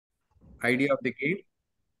idea of the game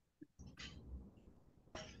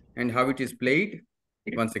and how it is played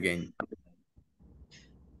once again.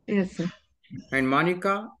 Yes, sir. And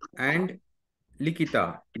Monica and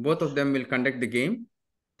Likita, both of them will conduct the game.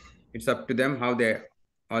 It's up to them how they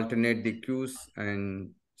alternate the cues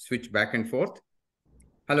and switch back and forth.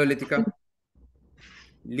 Hello, Litika.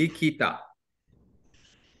 Likita.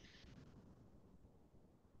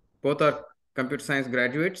 Both are computer science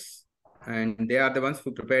graduates, and they are the ones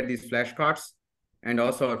who prepare these flashcards and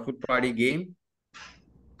also our food party game.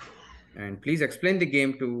 And please explain the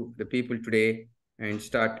game to the people today and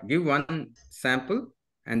give one sample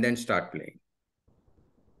and then start playing.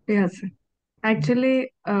 Yes, sir.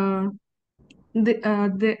 Actually,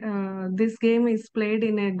 this game is played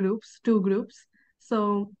in two groups.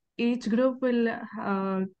 So each group will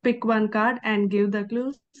pick one card and give the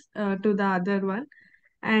clues to the other one.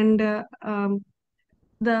 And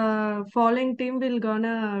the following team will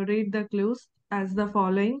gonna read the clues as the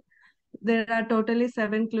following. There are totally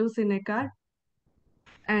 7 clues in a card,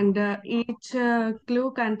 and each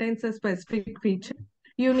clue contains a specific feature.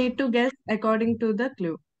 You need to guess according to the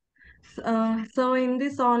clue. So in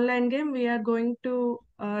this online game, we are going to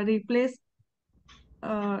replace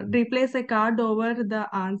a card over the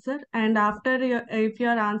answer, and if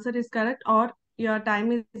your answer is correct or your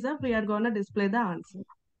time is up, we are gonna display the answer.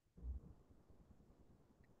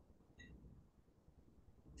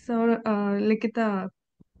 So, Likita,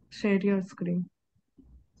 share your screen.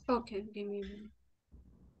 Okay, give me a minute.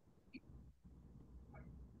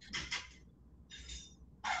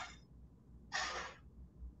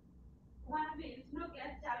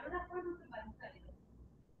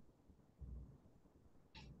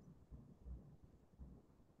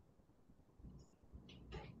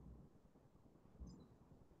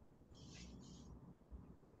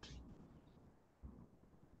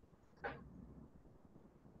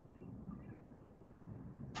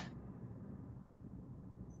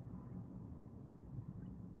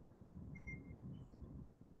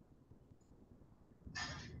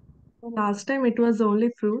 Last time it was only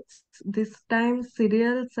fruits. This time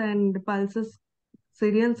cereals and pulses.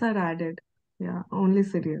 Cereals are added. Yeah, only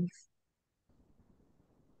cereals.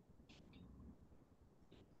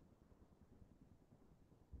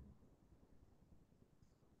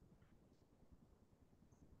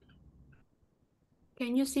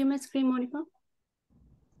 Can you see my screen, Monica?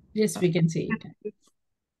 Yes, we can see it.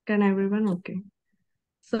 Can everyone? Okay.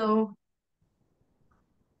 So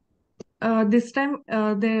this time,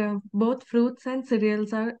 both fruits and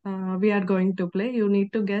cereals are we are going to play. You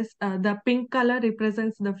need to guess. The pink color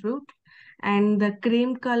represents the fruit, and the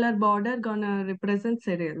cream color border gonna represent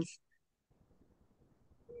cereals.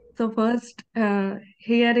 So first,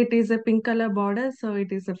 here it is a pink color border, so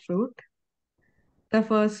it is a fruit. The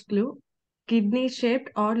first clue, kidney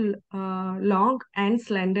shaped or long and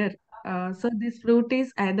slender. So this fruit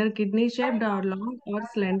is either kidney shaped or long or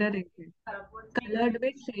slender in shape, colored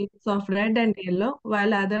with shades of red and yellow,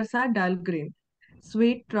 while others are dull green.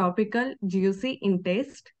 Sweet, tropical, juicy in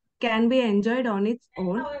taste, can be enjoyed on its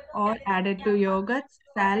own or added to yogurts,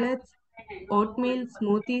 salads, oatmeal,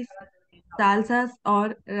 smoothies, salsas,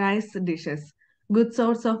 or rice dishes. Good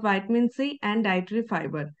source of vitamin C and dietary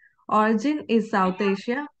fiber. Origin is South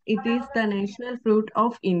Asia. It is the national fruit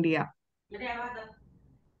of India.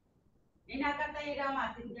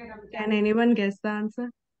 Can anyone guess the answer?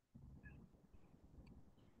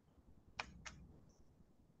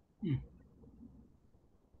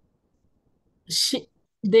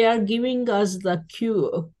 They are giving us the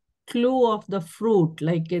clue of the fruit,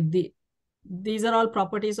 like these are all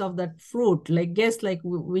properties of that fruit. Like guess like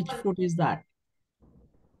which fruit is that?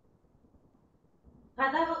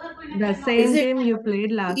 The same game you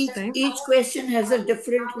played last time. Each question has a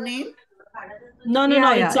different name? No,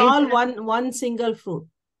 it's all one single fruit.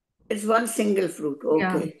 It's one single fruit.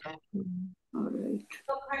 Okay. Yeah. All right.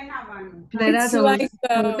 There It's are like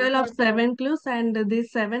total of 7 clues, and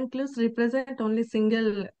these 7 clues represent only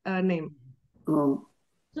single name. Oh.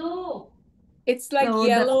 it's like So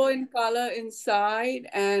yellow in color inside,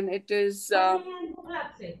 and it is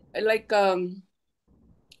like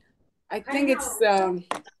I think it's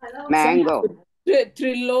Mango.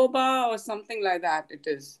 triloba or something like that. It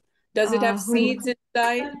is. Does it have seeds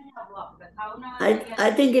inside?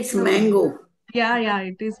 I think it's mango. Yeah,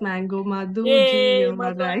 it is mango. Madhu ji, Yay, you are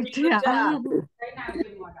Madhu right. aunty, good Yeah. job.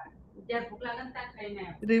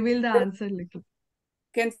 Reveal the answer, little.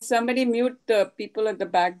 Can somebody mute the people at the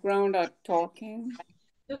background are talking?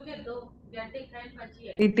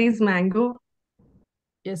 It is mango.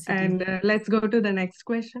 Yes, And let's go to the next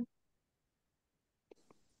question.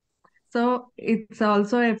 So it's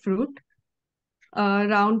also a fruit.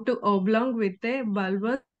 round to oblong with a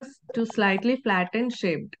bulbous to slightly flattened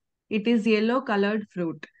shaped. It is yellow colored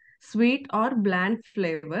fruit, sweet or bland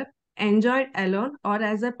flavor, enjoyed alone or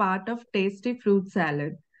as a part of tasty fruit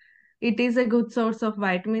salad. It is a good source of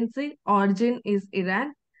vitamin C. Origin is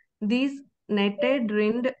Iran. These netted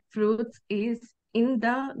rind fruits is in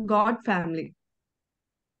the gourd family.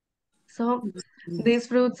 So these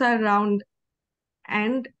fruits are round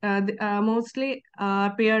and mostly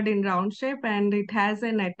appeared in round shape, and it has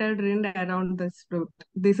a netted rind around this fruit.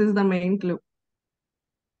 This is the main clue.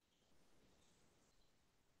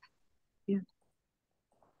 Yeah.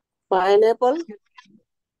 Pineapple?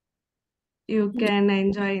 You can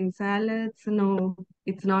enjoy in salads. No,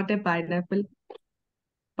 it's not a pineapple.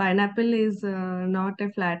 Pineapple is not a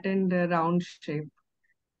flattened round shape.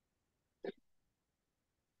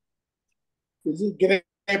 Is it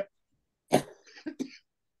grape?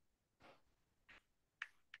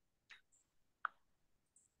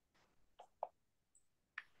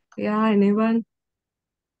 Yeah, anyone?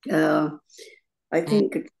 I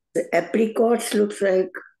think the apricots looks like,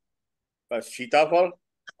 Sitafal?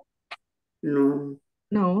 no.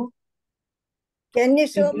 No. Can you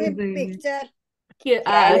show It me is a picture?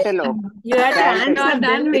 Cantaloupe. You have to Cantaloupe. you're answer, done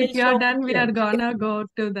then with we'll you're show done. We are picture. gonna go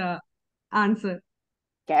to the answer.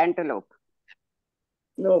 Cantaloupe.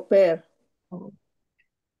 No, pear.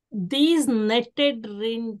 These netted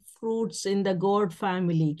rind fruits in the gourd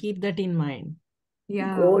family, keep that in mind.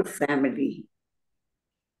 Yeah. Gourd family.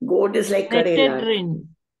 Gourd is like Netted Karela. rind.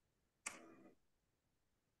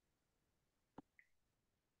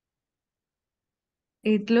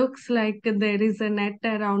 It looks like there is a net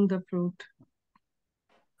around the fruit.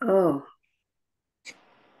 Oh,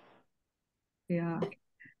 Yeah.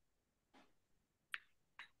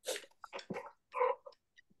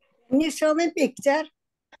 Can you show me picture?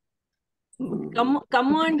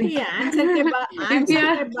 Come on T answer के बाद If you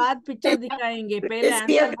are picture दिखाएंगे पहले let's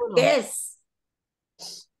be answer a बोलो guess.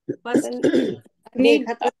 First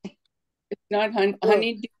देखा तो It's not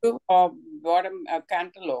honeydew or bottom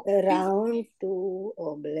cantaloupe. round to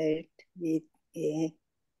oblate with a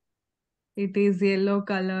it is yellow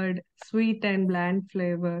colored, sweet and bland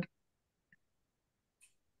flavor.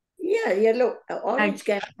 Yeah, yellow, orange Ac-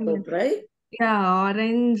 cantaloupe, right? Yeah,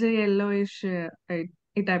 orange yellowish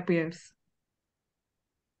it appears.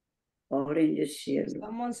 Orange yellow.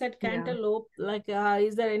 someone said Yeah. cantaloupe like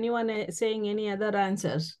is there anyone saying any other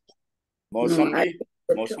answers No, I Mossambi? think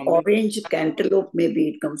that Mossambi? orange cantaloupe, maybe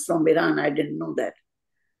it comes from Iran. I didn't know that.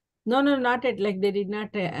 no not it like they did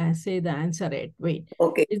not say the answer yet wait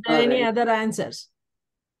Okay, is there all any right. other answers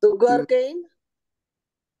sugar cane.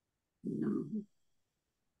 No.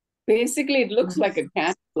 Basically, it looks like a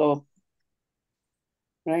cantaloupe,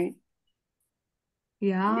 right?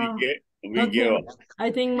 Yeah. We gave up.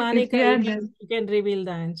 I think If Monica you are you done. can reveal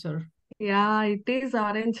the answer Yeah, it is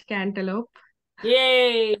orange cantaloupe.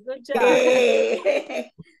 yay good job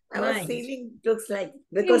Hey, I was nice feeling it looks like,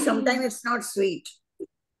 because sometimes it's not sweet.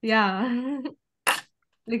 Yeah.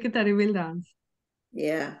 Likita, reveal the answer.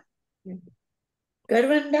 Yeah. Yeah.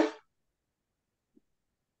 Karvanda?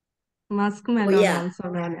 Muskmelon, Oh, yeah. also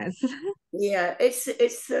known as. Yeah,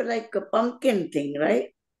 it's like a pumpkin thing, right?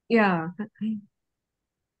 Yeah. Okay.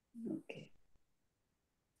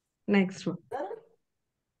 Next one.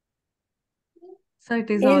 So it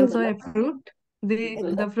is In also a fruit.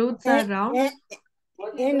 The fruits are round.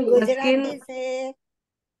 in The Gujarati skin, say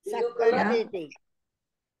yeah. sakkarteti.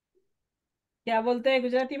 क्या बोलते हैं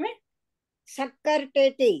गुजराती में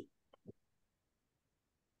Sakkarteti.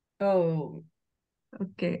 oh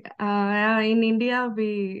Okay. In India,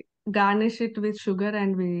 we garnish it with sugar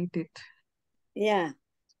and we eat it. Yeah.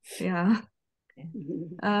 Yeah.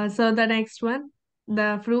 So the next one,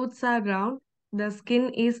 the fruits are round, the skin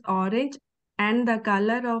is orange, and the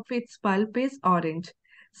color of its pulp is orange.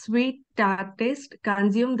 Sweet tart taste,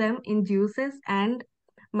 consume them in juices and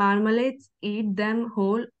marmalades, eat them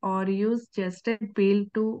whole or use just a peel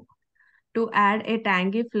to add a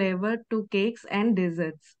tangy flavor to cakes and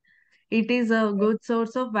desserts. It is a good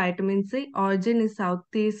source of vitamin C. Origin is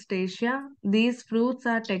Southeast Asia. These fruits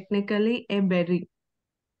are technically a berry.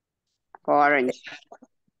 Orange.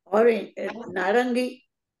 Orange, narangi.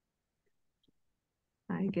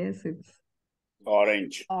 I guess it's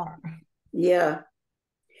Orange. Yeah.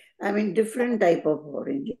 I mean, different type of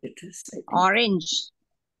orange it is, I think. Orange.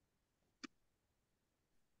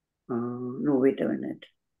 No, wait a minute.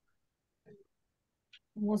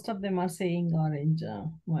 most of them are saying orange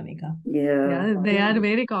Monica Yeah. Yeah, they are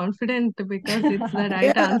very confident because it's the right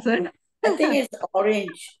Yeah. answer. I think it's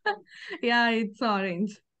orange. Yeah, it's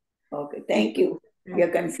orange. Okay, thank you. You're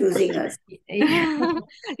confusing us.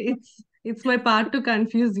 It's It's my part to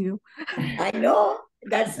confuse you. I know.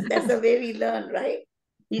 That's the way we learn, right?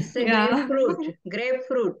 It's a Yeah. grapefruit.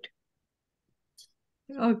 Grapefruit.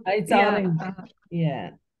 Okay. It's Yeah. orange.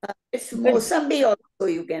 Yeah. It's Mosambi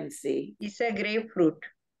also, you can say. It's a grapefruit.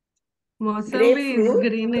 Mosambi is Grapefruit.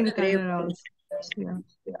 green in color Grapefruit. also.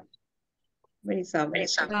 Yeah. Very soft.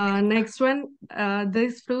 Next one,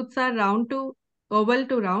 these fruits are oval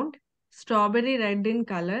to round, strawberry red in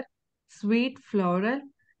color, sweet floral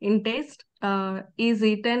in taste, is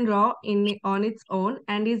eaten raw on its own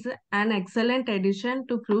and is an excellent addition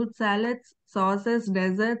to fruit salads, sauces,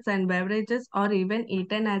 desserts, and beverages, or even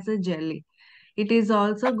eaten as a jelly. It is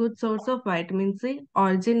also good source of vitamin C.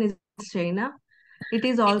 Origin is China. It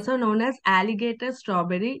is also known as alligator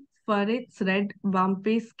strawberry for its red,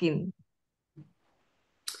 bumpy skin.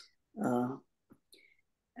 Uh,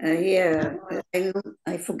 yeah,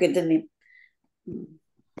 I forget the name.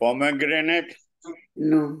 Pomegranate.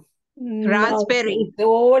 No. Raspberry. It's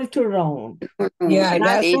oval to round. No. Yeah,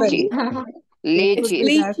 Lychee. It could be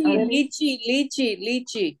Lychee. raspberry.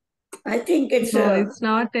 Lychee. I think it's No, it's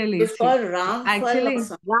not a it's lychee. called ramphal or Actually,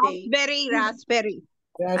 something. Raspberry.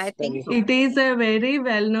 I think raspberry. so. it is a very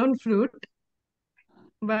well-known fruit,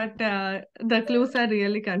 but the clues are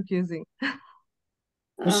really confusing.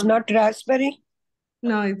 It's Uh, not raspberry.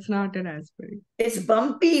 No, it's not a raspberry. it's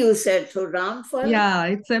bumpy, you said. So ramphal. Yeah,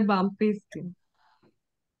 it's a bumpy skin.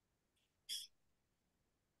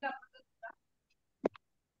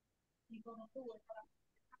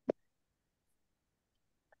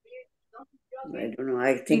 I don't know.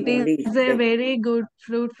 I think It only is a very good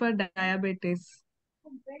fruit for diabetes.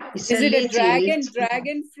 It's Is it a lychee.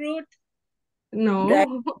 dragon fruit?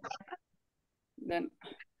 No, Then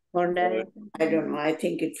I don't know. I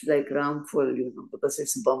think it's like ramphal, because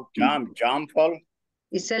it's bumpy. Jamfal.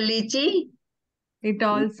 It's a lychee. it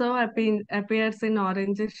also appears in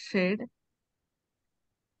orange shade.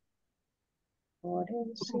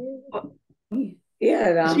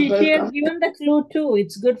 Yeah, She ramphal has comes. given the clue too.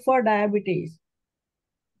 It's good for diabetes.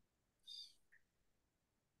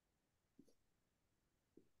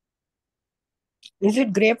 Is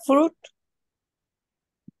it grapefruit?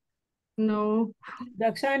 No,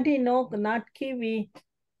 Dakshanti, no, not kiwi,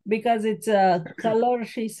 because it's a color,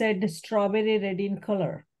 she said strawberry red in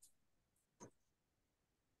color.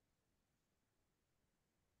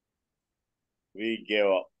 We gave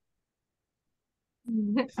up.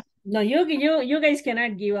 No, you guys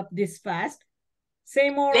cannot give up this fast. Say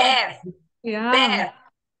more. yeah.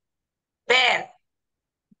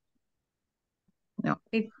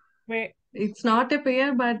 Wait, It's not a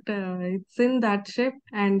pear, but it's in that shape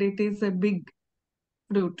and it is a big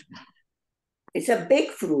fruit. It's a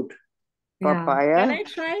big fruit. Yeah. can Papaya. I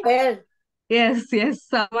try? Well, Yes,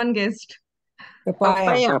 someone guessed.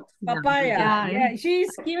 Papaya. Papaya. Yeah, she's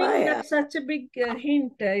giving Papaya. that such a big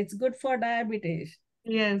hint. It's good for diabetes.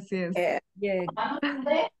 Yes. yeah. Yeah.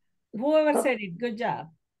 Whoever said it, good job.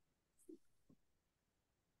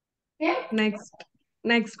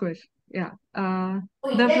 Next question. Yeah.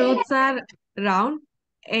 The fruits are round,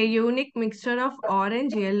 a unique mixture of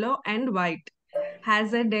orange, yellow, and white.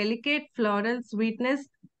 Has a delicate floral sweetness,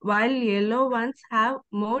 while yellow ones have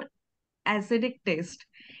more acidic taste.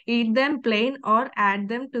 Eat them plain or add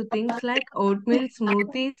them to things like oatmeal,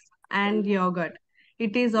 smoothies, and yogurt.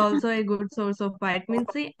 It is also a good source of vitamin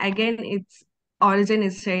C. Again, its origin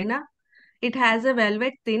is China. It has a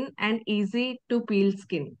velvet thin and easy to peel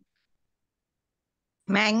skin.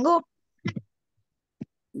 Mango.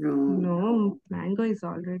 No. No, mango is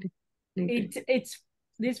already completed. It's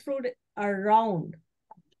these fruit are round.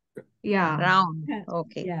 Yeah, Round.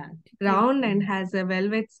 Okay. Yeah. round and has a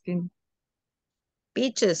velvet skin.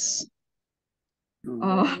 Peaches.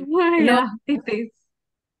 Oh, yeah, it is.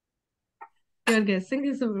 Your guessing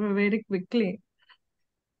is very quickly.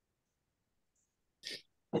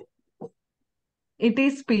 It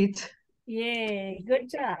is peach. Yay, good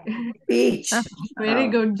job. Peach. Very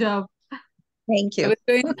Wow. good job. Thank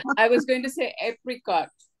I you. was going to say apricot.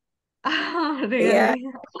 Really? Yeah,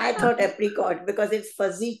 I thought apricot because it's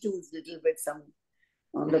fuzzy too, little bit some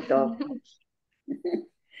on the top.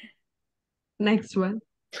 Next one.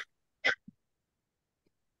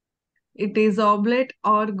 It is oblate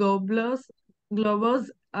or globose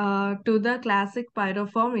to the classic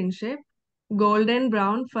pyroform in shape, golden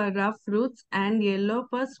brown for rough fruits and yellow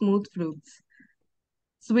for smooth fruits.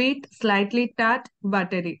 Sweet, slightly tart,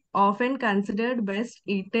 buttery, often considered best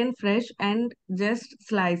eaten fresh and just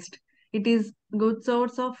sliced. It is good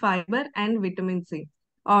source of fiber and vitamin C.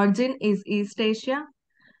 Origin is East Asia.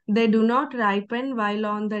 They do not ripen while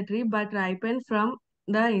on the tree but ripen from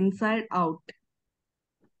the inside out.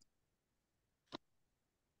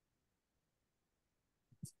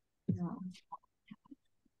 Yeah.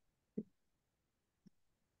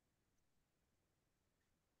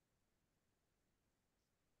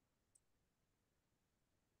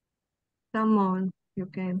 Come on, you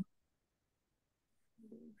can.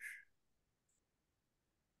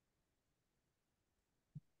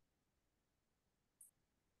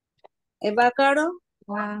 Avocado?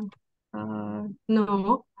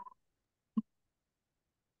 No.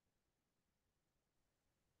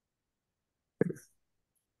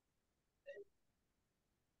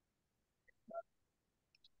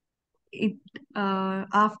 It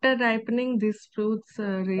after ripening, these fruits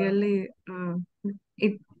really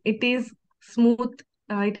it is smooth.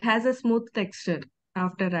 It has a smooth texture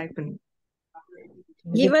after ripening.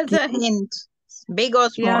 Give us a hint. Big or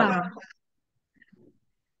small? Yeah,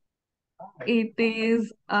 it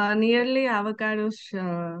is nearly avocado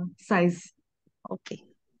size. Okay.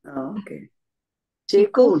 Oh, okay.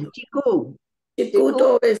 Chiku? Chiku. Chiku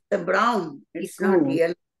though is the brown. It's not Chiku.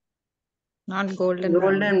 yellow. Not golden brown.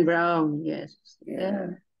 Golden brown, yes. Yeah.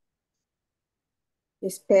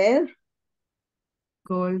 Is pear?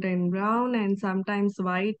 Golden brown and sometimes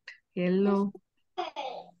white, yellow.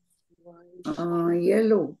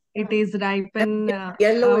 Yellow. It is ripen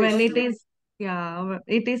Yellow when is it is, yeah,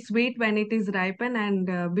 it is sweet when it is ripen,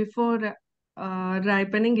 and before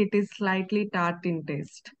ripening it is slightly tart in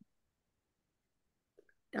taste.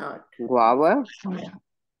 tart. Guava.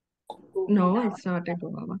 No, it's not a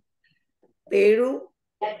guava. Peru?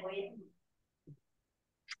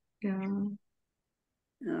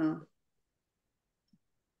 Yeah.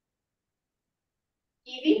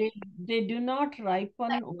 They do not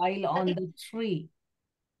ripen while on the tree,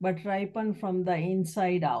 but ripen from the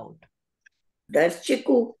inside out. That's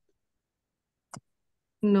chiku.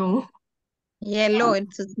 No. Yellow.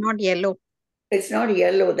 It's not yellow. It's not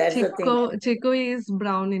yellow. That's the thing. Chico is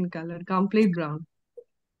brown in color, complete brown.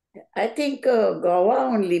 I think guava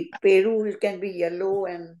only. Peru it can be yellow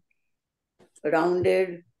and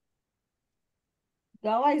rounded.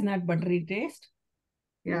 Guava is not buttery taste.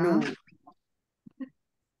 Yeah. No.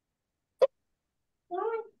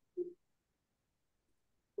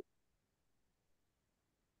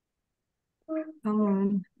 Come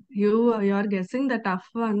on. You are guessing the tough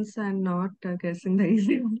ones and not guessing the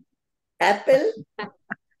easy ones. Apple?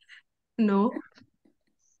 No.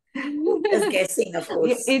 Just guessing, of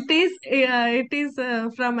course. It is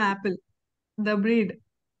from apple, the breed.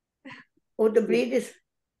 Oh, the breed is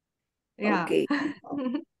Yeah. okay.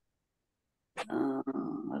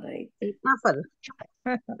 All right. Apple.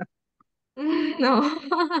 No.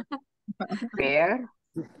 Pear.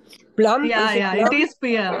 Plum? Yeah, Is it yeah, it plum? is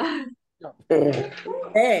pear. Pear.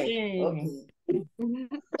 Pear. Yay. Okay.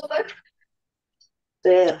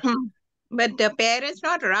 Pear. But the pear is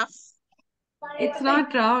not rough. It's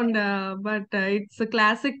not round, but it's a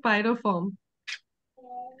classic pyroform.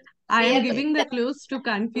 I am giving the clues to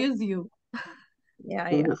confuse you. Yeah,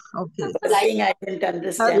 yeah. Okay. First thing I didn't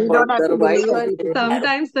understand We was don't have to White believe or everything.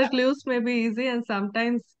 Sometimes the clues may be easy and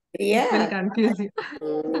sometimes it will yeah, confuse you.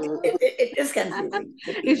 it is confusing.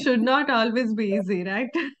 It should not always be easy, right?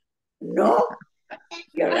 No,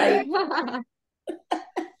 you're right.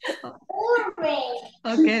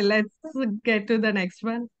 Okay, let's get to the next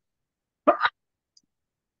one.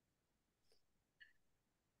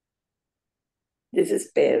 This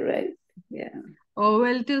is pear, right? Yeah.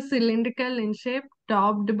 Oval to cylindrical in shape,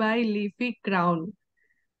 topped by leafy crown.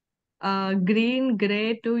 Green,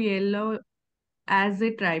 gray to yellow as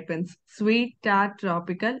it ripens. Sweet, tart,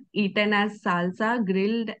 tropical, eaten as salsa,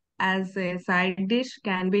 grilled as a side dish,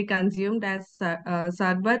 can be consumed as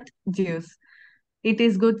sarbat juice. It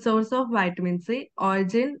is good source of vitamin C.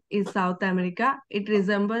 Origin is South America. It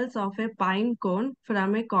resembles of a pine cone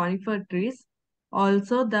from a conifer trees.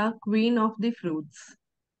 Also the queen of the fruits.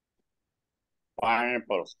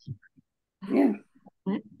 Pineapple. Yeah.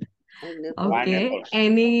 Okay. Pineapple.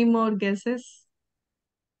 Any more guesses?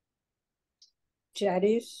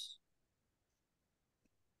 Cherries?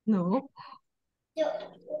 No.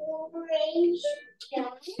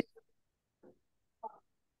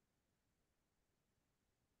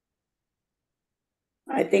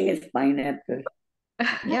 I think it's pineapple.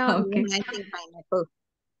 Yeah, Okay. I think pineapple.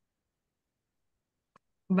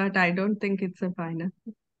 But I don't think it's a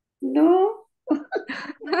pineapple. No.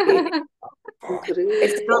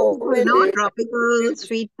 It's Tropical, no? oval, Tropical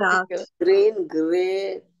sweet tart. Green,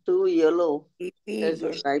 gray to yellow leafy, as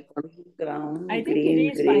it ripens. brown, I think it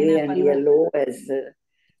green, is gray, and pineapple. yellow as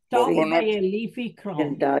Topped by Coconut. a leafy crown.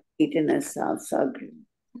 and tart eaten as salsa.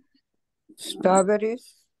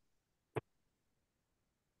 Strawberries?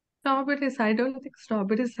 Strawberries, I don't think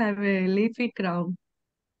strawberries have a leafy crown.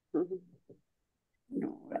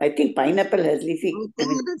 No, I think pineapple has leafy. I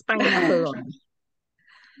think it is pineapple only.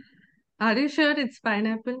 Are you sure it's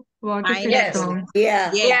pineapple? What if it's Pineapple. wrong?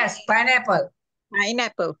 Yeah. Yes, pineapple.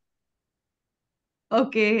 pineapple.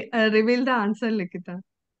 Okay, reveal the answer, Likita.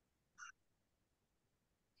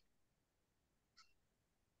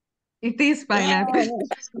 It is pineapple.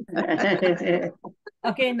 Yes.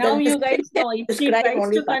 Okay, now you guys know if she Describe tries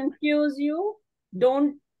only to confuse you,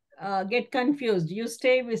 don't get confused. You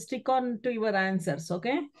stick on to your answers,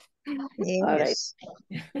 okay? All right. Yes.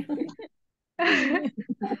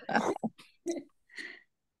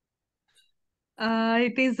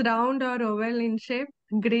 It is round or oval in shape,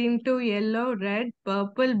 green to yellow, red,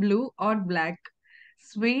 purple, blue, or black.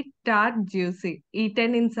 Sweet, tart, juicy.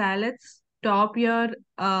 Eaten in salads. Top your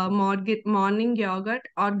morning yogurt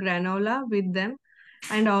or granola with them,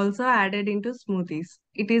 and also added into smoothies.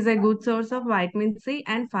 It is a good source of vitamin C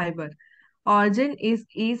and fiber. Origin is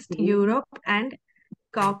East Europe and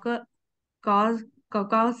Cauca- Cau-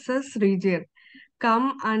 Caucasus region.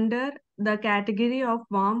 Come under the category of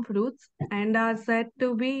warm fruits and are said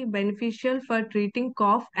to be beneficial for treating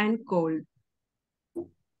cough and cold.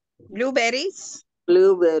 Blueberries.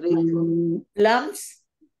 Blueberry. Plums.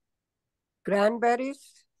 Cranberries.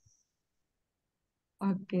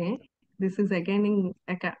 Okay, this is again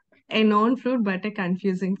a known fruit but a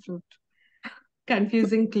confusing fruit.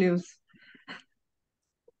 Confusing clues.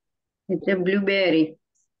 It's a blueberry.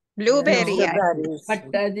 Blueberry. No. I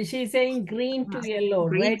think. But she's saying green to yellow,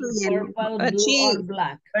 Green red, to yellow. purple, blue, or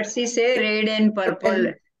black. But she say red and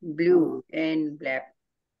purple, blue and black.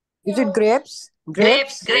 Is it grapes?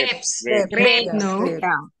 Grapes. Grapes. Grapes. No. grapes.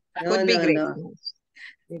 Yeah. No, Could be no, grapes. no.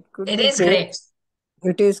 It could It be is grapes.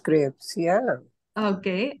 It is grapes, yeah.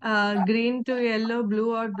 Okay, green to yellow,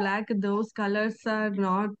 blue or black, those colors are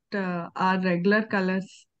not our regular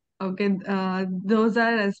colors. Okay, those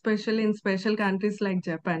are especially in special countries like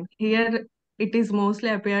Japan. Here, it is mostly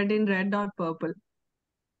appeared in red or purple.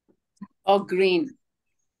 Or green.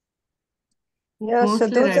 Yeah, so Mostly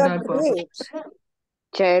those red are or purple. grapes.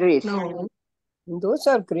 Cherries. No, Those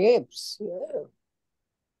are grapes, yeah.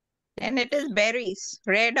 And it is berries.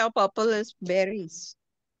 Red or purple is berries.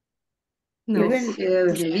 no.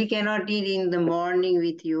 Even we cannot eat in the morning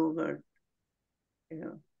with yogurt. You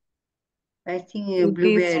know. I think It is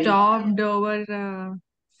blueberry. topped over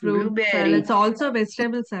fruit Blueberry. salads, also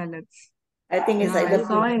vegetable salads. I think it's Yeah,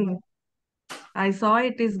 either I saw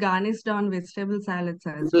it is garnished on vegetable salads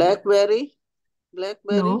as well. Blackberry.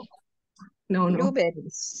 No, no.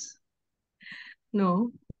 Blueberries.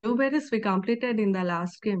 No. Blueberries we completed in the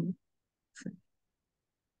last game.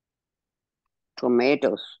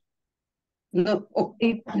 Tomatoes. No,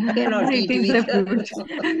 It, cannot it eat is a with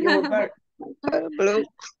fruit. yogurt. Blue.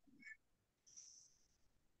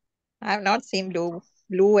 I have not seen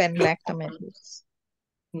blue and black tomatoes.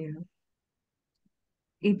 Yeah.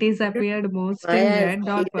 It is appeared most Why in I red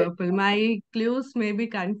or see it. purple. My clues may be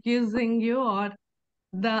confusing you or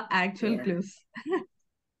the actual Yeah. clues.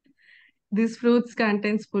 This fruits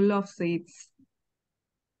contains full of seeds.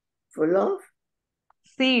 Full of?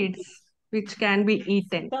 Seeds which can be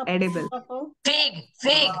eaten, edible.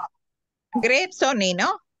 Fig. Grapes only,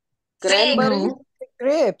 no? Cranberry. No,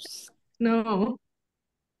 Grapes. no.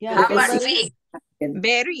 Yeah, How about Cranberries. fig?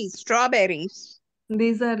 Berries, strawberries.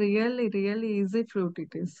 These are really, really easy fruit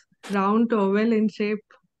it is. Round to oval in shape,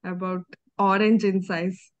 about orange in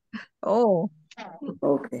size. Oh,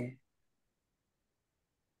 Okay.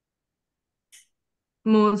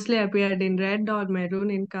 Mostly appeared in red or maroon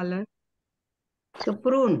in color. So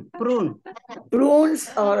prune. Prunes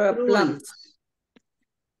or Prune. plums?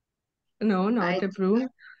 No, not a prune.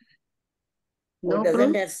 No Doesn't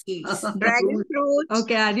prune? have seeds. dragon fruit.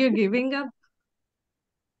 Okay, are you giving up?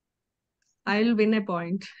 I'll win a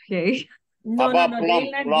point. Okay. No, Papa,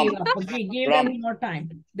 they'll not plum. give up. Okay, give Plum. them more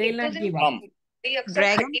time. They'll not give up. Plum.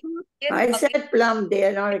 Dragon fruit. I said plum, they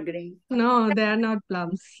are not agreeing. No, they are not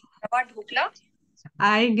plums.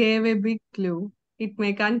 I gave a big clue. It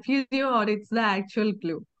may confuse you or it's the actual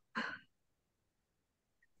clue.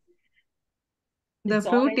 The It's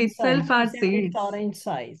fruit orange itself size. are She said seeds. it's orange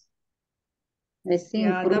size. I think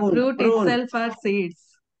Yeah, the prune. fruit itself are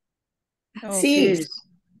seeds. Okay. Seeds.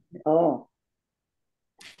 Oh.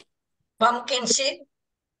 Pumpkin seed.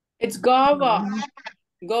 It's guava.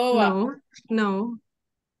 Guava. No.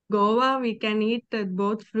 Guava, we can eat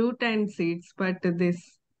both fruit and seeds, but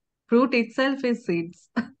this fruit itself is seeds.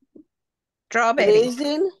 Strawberry.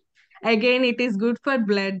 Raisin. Again, it is good for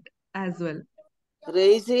blood as well.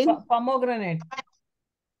 Raisin. Pomegranate.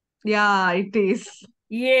 Yeah, it is.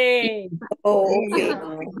 Yay. Oh, okay.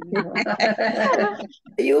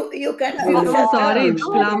 You confused Oh, us. sorry, it's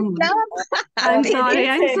Oh, plum. I'm We sorry, did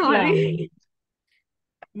I'm say sorry.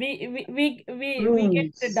 We get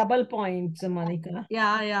the Prunes. double points, Monica.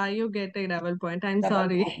 Yeah, you get a double point. I'm Double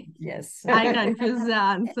sorry. point, yes. I confused the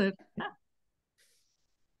answer.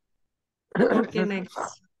 Okay, next.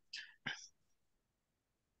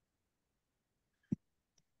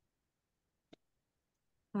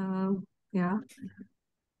 Yeah.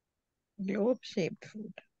 Globe-shaped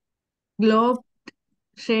fruit.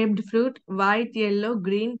 Globe-shaped fruit, white, yellow,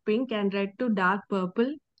 green, pink, and red to dark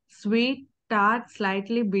purple. Sweet, tart,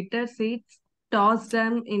 slightly bitter seeds. Toss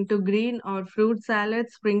them into green or fruit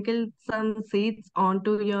salad. Sprinkle some seeds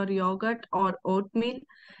onto your yogurt or oatmeal.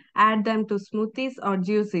 Add them to smoothies or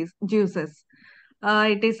juices.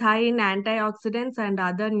 It is high in antioxidants and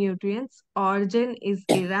other nutrients. Origin is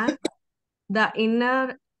Iran. The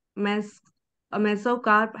inner mes-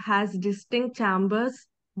 mesocarp has distinct chambers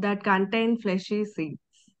that contain fleshy seeds.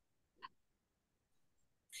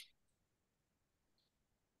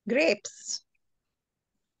 Grapes.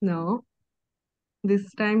 No,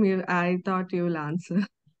 this time I thought you'll answer.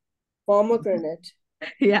 Pomegranate.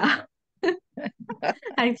 Yeah.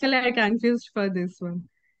 Actually, I confused for this one.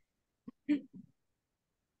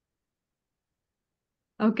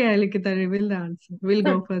 Okay, Alikita, reveal the answer. We'll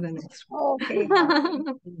go for the next Okay.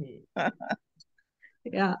 one.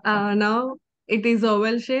 Yeah, now it is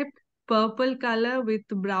oval shaped, purple color with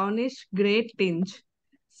brownish gray tinge.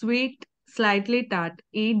 Sweet, slightly tart.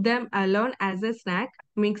 Eat them alone as a snack.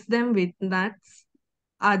 Mix them with nuts,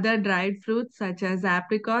 other dried fruits such as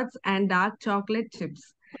apricots and dark chocolate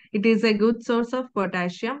chips. It is a good source of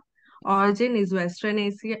potassium. Origin is Western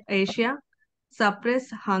Asia. Suppress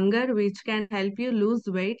hunger, which can help you lose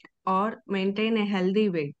weight or maintain a healthy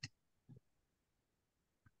weight.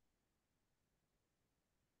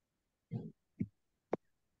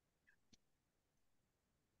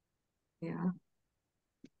 Yeah.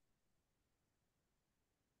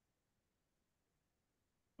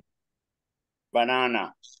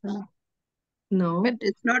 Banana. No. But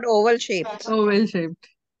it's not oval shaped. Oval shaped.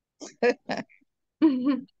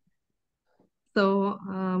 So,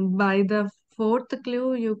 by the fourth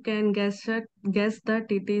clue, you can guess that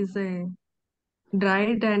it is a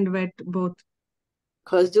dried and wet both.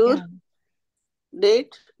 Khajur. Yeah.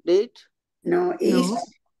 Date. No, No.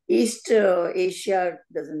 East Asia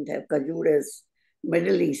doesn't have Kajur as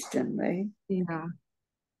Middle Eastern, right? Yeah,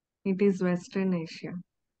 it is Western Asia.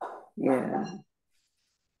 Yeah.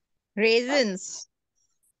 Raisins.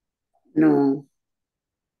 No.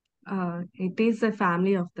 It is a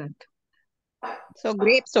family of that. So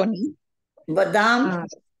grapes only. Badam.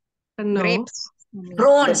 No. Grapes.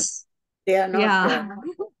 Prunes. They are not. Yeah.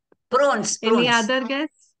 Prunes. Any other guess?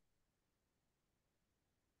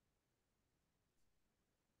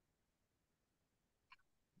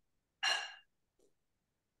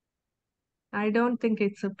 I don't think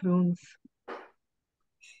it's a prunes.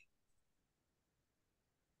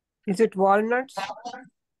 Is it walnuts?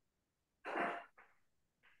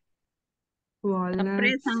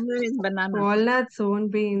 Walnuts. Hunger is banana. Walnuts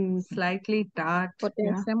won't be in slightly tart.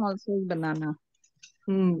 Potassium also is banana.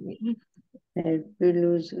 Hmm. Help you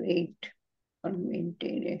lose weight or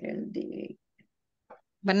maintain a healthy weight.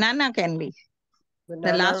 Banana can be.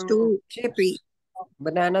 Banana The last two, chips. three.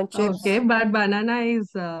 Banana chips. Okay, but banana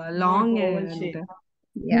is long oval and shape.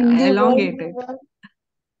 Yeah. elongated.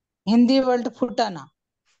 Hindi world futana.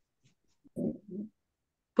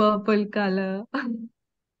 Purple color.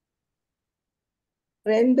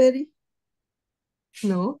 Cranberry.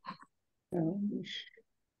 No.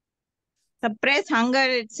 Suppress hunger,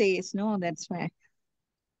 it says. No, that's why.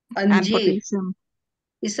 And Anjeer. potassium.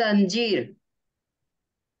 It's Anjeer.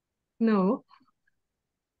 No.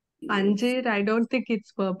 Anjeer, I don't think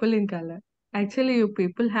it's purple in color. Actually, you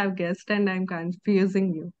people have guessed and I'm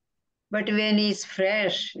confusing you. But when it's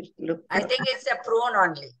fresh, look. I think it's a prune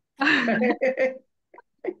only.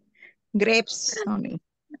 Grapes only.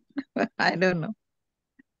 I don't know.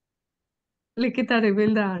 Likita,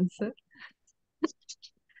 reveal the answer.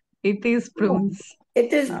 It is prunes.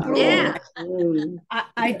 It is prunes. Yeah.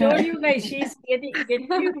 I told you guys, she's getting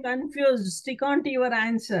you confused. Stick on to your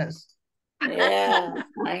answers. Yeah,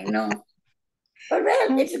 I know. But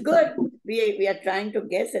well, it's good. We are trying to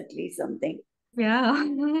guess at least something.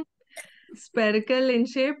 Yeah. Spherical in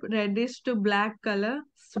shape, reddish to black color,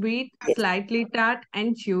 sweet, slightly tart,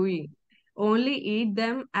 and chewy. Only eat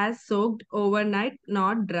them as soaked overnight,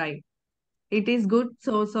 not dry. It is good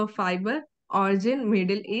source of fiber. Origin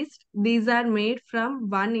Middle East. These are made from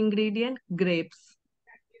one ingredient, grapes.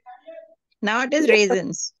 Now it is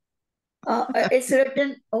raisins. It's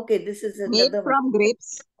written, okay, this is Made another one. from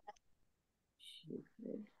grapes.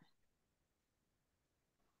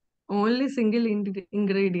 Only single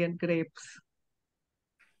ingredient, grapes.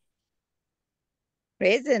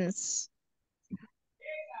 Raisins.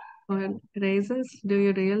 Or raisins? Do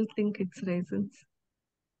you really think it's raisins?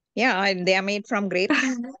 Yeah, and they are made from grapes.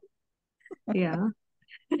 Yeah.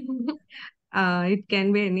 It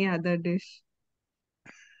can be any other dish.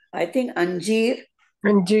 I think anjeer.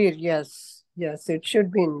 Anjeer, yes. Yes, it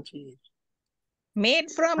should be anjeer. Made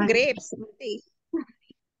from And grapes.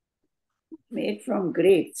 Made from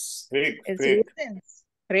grapes. Fig, It's fig. raisins.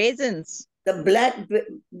 Raisins. The black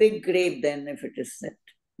big grape, then, if it is that.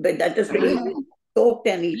 But that is to be soaked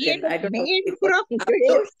and eaten. I don't know. Made if it was from soaked.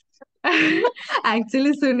 grapes.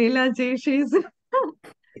 actually, Sunila ji, she's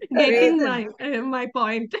getting my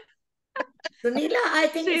point. Sunila, I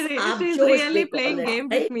think it's She's abjosh really they call playing it, game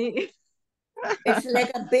right? with me. It's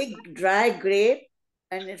like a big dry grape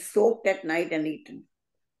and it's soaked at night and eaten.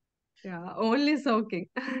 Yeah, only soaking.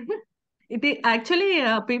 Actually,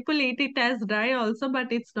 people eat it as dry also,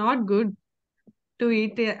 but it's not good to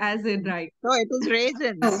eat it as a dry. So it is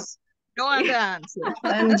raisins. No other answer.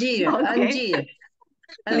 Anjeer, Okay. Anjeer,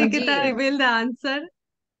 Likita, Anjeer, reveal the answer.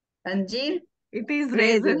 Anjeer. It is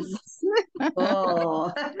raisins.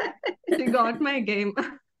 Oh. She got my game.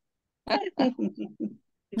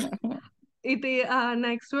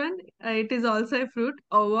 Next one. It is also a fruit,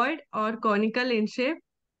 ovoid or conical in shape,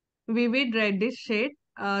 vivid reddish shade,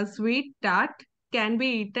 sweet, tart, can be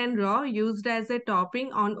eaten raw, used as a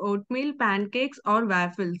topping on oatmeal, pancakes, or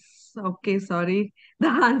waffles. Okay, sorry. The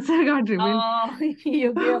answer got revealed. Oh,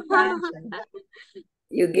 you gave the answer.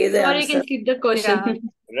 You gave the Sorry, you answer. can skip the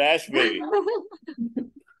question. Raspberry.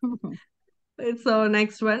 So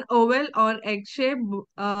next one, oval or egg shape,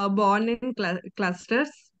 born in clusters.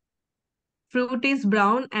 Fruit is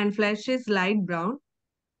brown and flesh is light brown.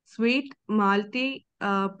 Sweet, malty,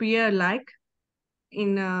 pear-like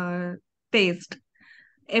in taste.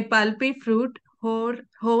 A pulpy fruit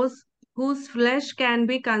whose flesh can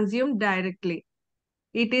be consumed directly.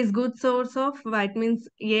 It is good source of vitamins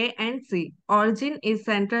A and C. Origin is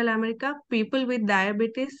Central America. People with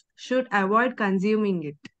diabetes should avoid consuming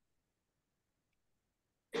it.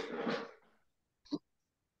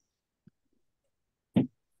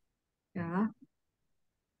 Yeah.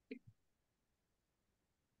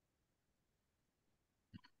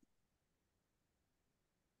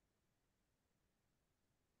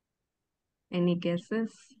 Any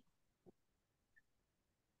guesses?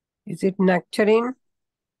 Is it nectarine?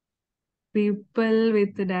 People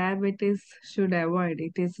with diabetes should avoid.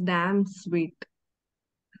 It is damn sweet.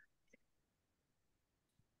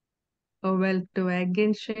 Oval to egg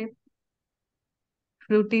in shape.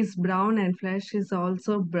 Fruit is brown and flesh is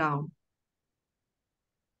also brown.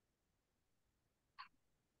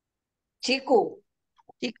 Chiku.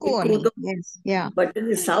 Chiku Chiku only. though. Yes. Yeah. But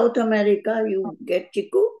in South America, you get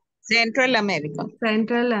chiku. Central America.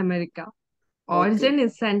 Central America. Origin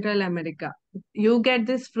is Central America. You get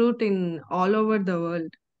this fruit in all over the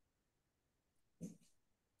world.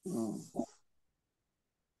 Oh.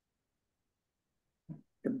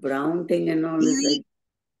 The brown thing and all is Kiwi. like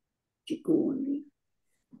chiku only.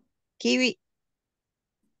 Kiwi.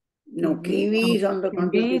 No, kiwi is on the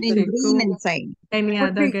contrary. It is green inside. Any Could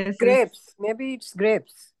other be guesses? grapes. Maybe it's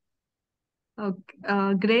grapes.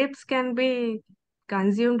 Okay. Grapes can be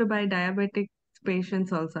consumed by diabetic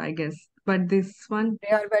patients also, I guess. But this one, They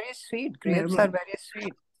are very sweet. Grapes never are mind. very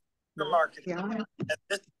sweet. Yeah.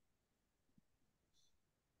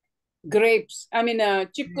 Grapes. I mean,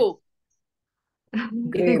 chiku.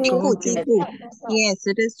 Grapes. Chiku. Okay. Chiku. Yes,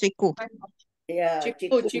 it is chiku. Yeah,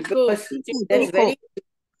 Chiku, chiku. chiku, Because chiku. that's very,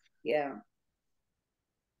 yeah.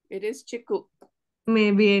 It is chiku.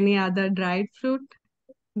 Maybe any other dried fruit.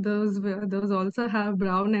 Those also have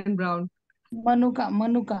brown and brown. Manuka.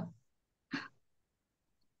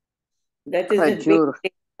 That is a big Khajur.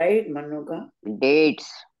 thing, right, Manuka? Dates.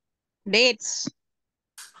 Dates.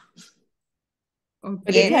 But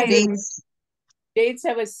it Yes, has Okay. dates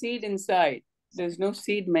have a seed inside. There's no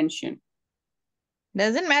seed mentioned.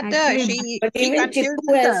 Doesn't matter. Actually, But She even confuses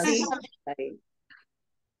chiku has us. seeds inside.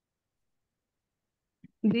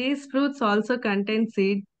 these fruits also contain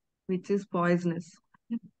seed, which is poisonous.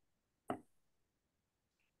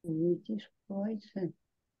 Which is poison.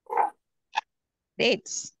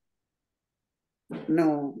 Dates.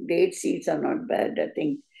 No, date seeds are not bad. I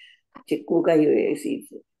think chiku ka hi seeds.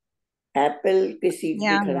 Apple ke seeds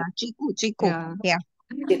Yeah, bhi yeah. kharab. Chiku. Yeah. Yeah.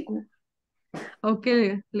 Chiku.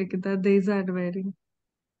 Okay, Likita, these are very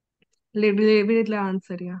little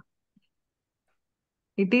answer, yeah.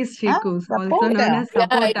 It is chickus, also known Sapota. as Yeah,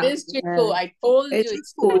 it sapota. is chiku. I told It's you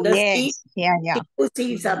it's chiku. chiku. The seeds, Yes. Yeah. chiku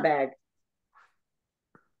seeds are bad.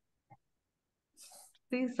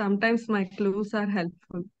 See, sometimes my clues are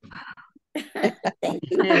helpful. Thank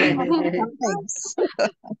you. Sometimes.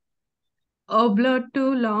 Oblong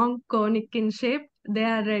to long, conic in shape. They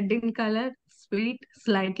are red in color, sweet,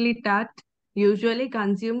 slightly tart, usually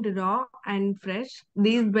consumed raw and fresh.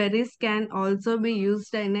 These berries can also be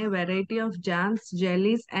used in a variety of jams,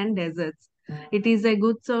 jellies, and desserts. It is a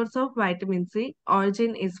good source of vitamin C.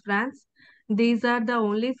 Origin is France. These are the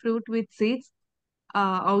only fruit with seeds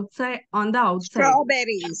outside on the outside.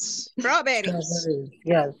 Strawberries. Strawberries. Strawberries.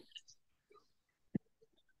 Yes.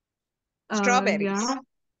 Strawberries. Yeah.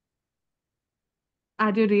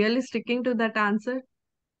 Are you really sticking to that answer?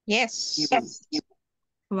 Yes.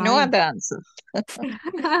 No Why? other answer.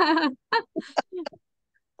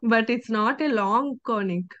 But it's not a long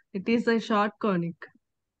conic. It is a short conic.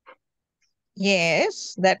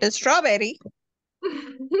 Yes, that is strawberry.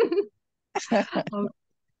 Oh,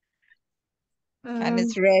 And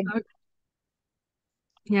it's um, red. okay.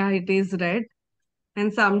 Yeah, it is red.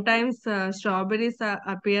 And sometimes strawberries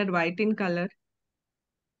appear white in color.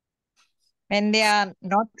 When they are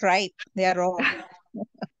not ripe, they are raw.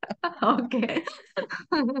 Okay.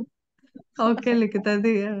 Okay, Likita,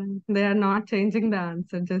 they are not changing the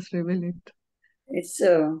answer. Just reveal it. It's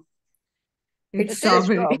It's It is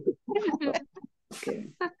strawberry. strawberry. okay.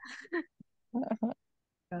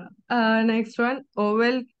 Next one,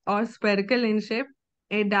 oval or spherical in shape,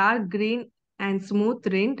 a dark green and smooth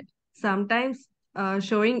rind, sometimes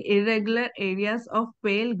showing irregular areas of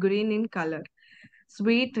pale green in color.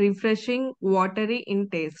 Sweet, refreshing, watery in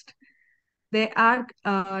taste. They are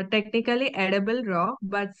technically edible raw,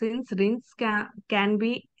 but since rinds can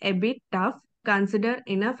be a bit tough, consider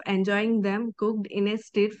enough enjoying them cooked in a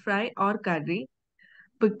stir fry or curry,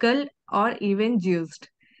 pickled, or even juiced.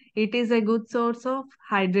 It is a good source of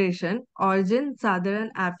hydration. Origin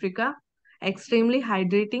Southern Africa, extremely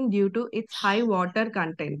hydrating due to its high water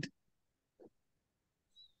content.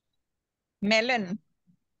 Melon.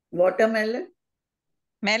 Watermelon?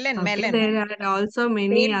 Melon. Okay, Melon. there are also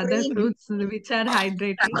many Pale other green. fruits which are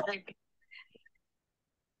hydrating.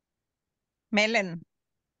 Melon.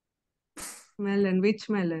 Melon, which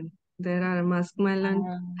melon? There are muskmelon.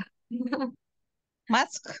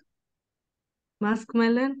 Musk.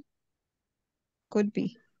 Muskmelon. Could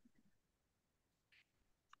be.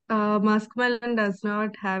 Muskmelon does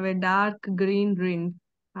not have a dark green rind,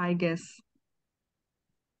 I guess.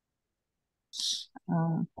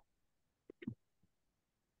 Uh,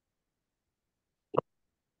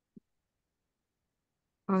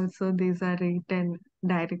 Also, these are eaten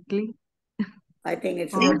directly. I think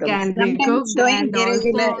it's Or can be sometimes cooked showing and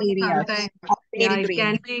irregular also areas sometimes, of yeah,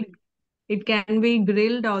 pale green. it can be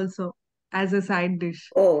grilled also as a side dish,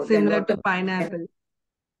 Oh, then similar to watermelon. pineapple.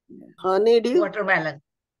 Honeydew? Watermelon.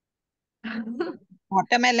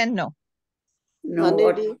 Watermelon, no. No,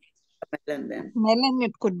 Honeydew? watermelon then. Melon,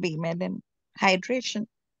 it could be melon. Hydration.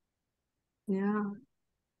 Yeah.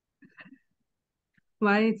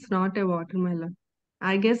 Why it's not a watermelon?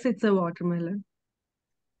 I guess it's a watermelon.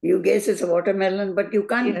 You guess it's a watermelon, but you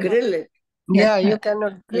can't Yes. grill it. Yeah, you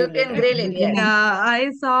cannot You grill can it. grill it, yes. Yeah, I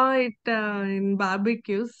saw it in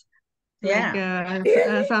barbecues. Like Yeah.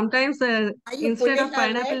 Really? sometimes Are you instead pulling of a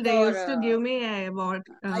pineapple, leg they or used to give me a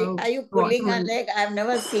are you pulling a watermelon. leg? I've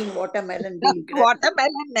never seen watermelon being grilled.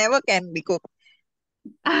 Watermelon never can be cooked.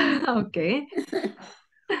 Okay.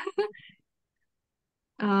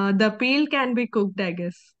 The peel can be cooked, I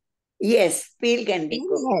guess. Yes, peel can be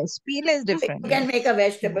cooked. Yes, peel is different. You can Yes. make a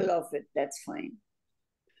vegetable of it. That's fine.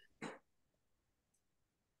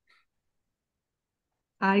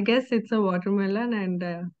 I guess it's a watermelon,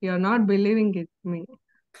 and you're not believing it, me.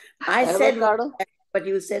 I said Avocado? watermelon, but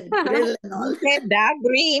you said grill and all. You said dark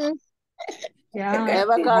green Yeah.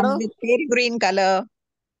 Avocado? and with pale green color.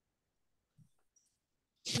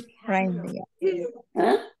 Right. Yeah.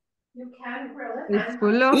 Huh? It's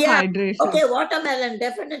full of Yeah. hydration. Okay, watermelon,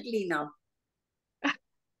 definitely now.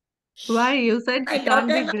 Why? You said My it can't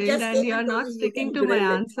be daughter-in-law grilled just and came you're and told not me you sticking can to my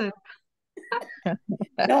grill it. answer.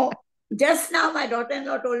 No, just now my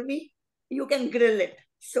daughter-in-law told me you can grill it.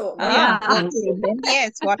 So Yeah. Okay, then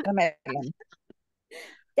yes, watermelon.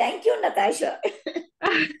 thank you, Natasha.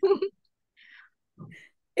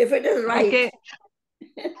 If it is right. Okay.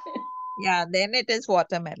 Yeah, then it is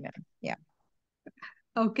watermelon. Yeah.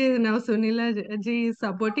 Okay, now Sunila ji is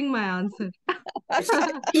supporting my answer.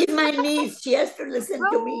 She's my niece. She has to listen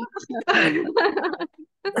to me.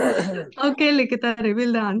 Okay, Likita,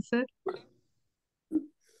 reveal the answer.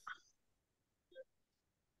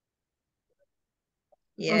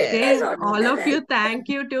 Yes. Okay, All all of that. you, thank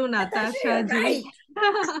you to You're Natasha ji.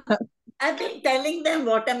 right. I've been telling them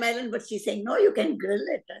watermelon, but she's saying, no, you can grill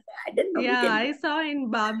it. I didn't know we Yeah, can. I saw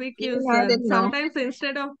in barbecues, Even I didn't know. sometimes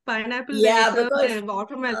instead of pineapple, they Yeah, serve because the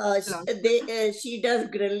watermelon. she does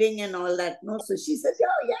grilling and all that. No, so she says,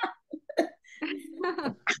 oh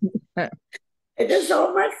yeah, it is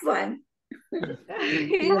so much fun.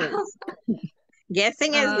 Yes.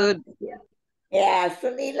 Guessing is good. Yeah,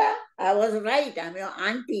 Sunila, I was right. I'm your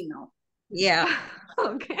auntie now. Yeah.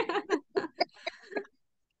 Okay.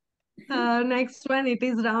 Next one, it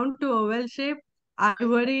is round to oval shape,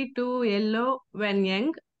 ivory to yellow when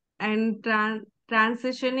young, and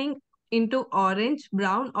transitioning into orange,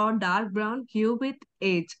 brown, or dark brown hue with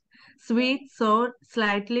age. Sweet, sour,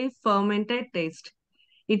 slightly fermented taste.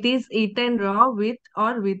 It is eaten raw with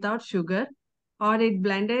or without sugar, or it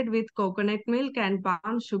blended with coconut milk and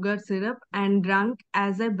palm sugar syrup and drunk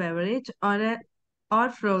as a beverage or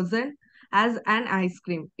frozen as an ice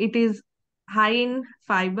cream. It is high in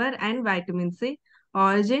fiber and vitamin C.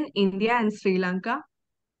 Origin India and Sri Lanka.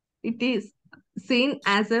 It is seen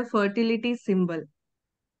as a fertility symbol.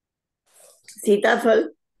 Sitafal?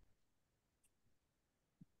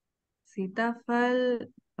 Sitafal,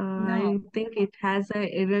 No. I think it has an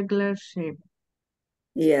irregular shape.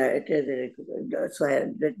 Yeah, it is irregular. That's why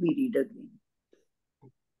let me read again.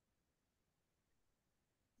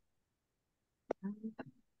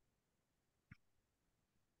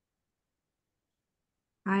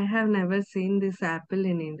 I have never seen this apple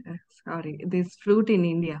in India. Sorry, this fruit in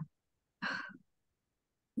India.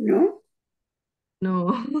 No?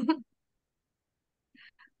 No.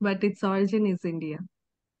 But its origin is India.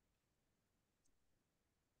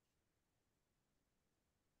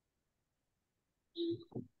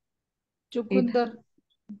 Chukunder.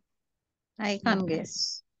 I can't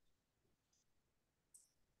guess.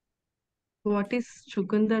 What is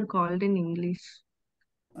chukundar called in English?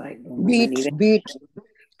 I don't know. Beet, beet,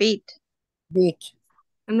 Beet. beet.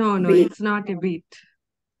 No, Beet. it's not a beet.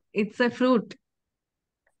 It's a fruit.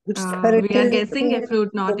 It's We are guessing a fertility fruit,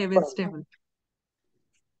 not a symbol. vegetable.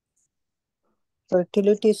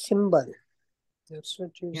 Fertility symbol. That's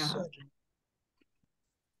what you Yeah. said.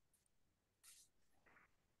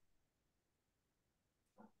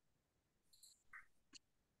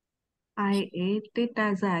 I ate it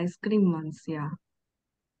as ice cream once, yeah.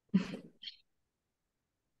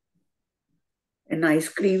 In ice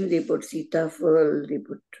cream, they put sitafal, they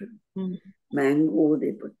put mango,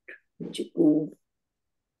 they put chiku.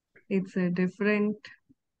 It's a different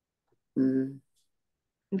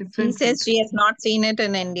She says fruit. she has not seen it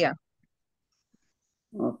in India.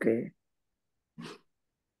 Okay.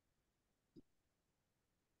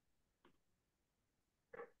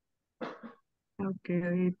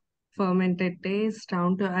 Okay, fermented taste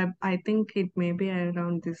down to, I think it may be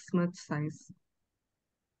around this much size.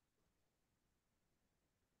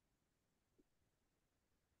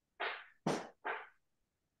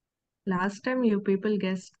 Last time you people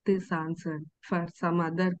guessed this answer for some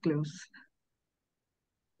other clues.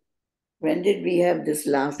 When did we have this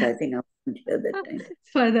last? I think I wasn't here that time.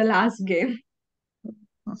 For the last game.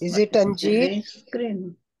 Is it Anjeer? Ice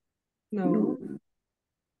cream. No.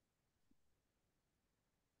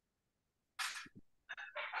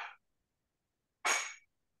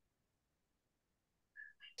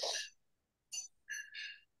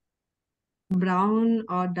 Brown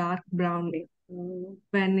or dark brown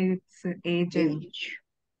when it's aged.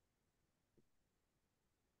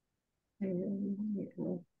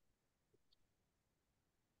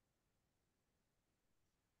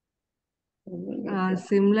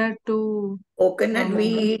 Similar to Coconut, we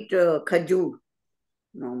eat khajur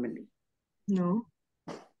normally. No.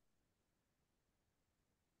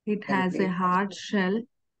 It has a hard shell.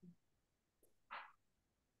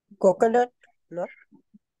 Coconut?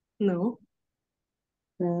 No.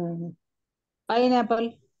 No.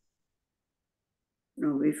 Pineapple.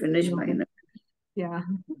 No, we finished pineapple. Yeah.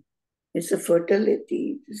 It's a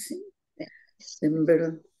fertility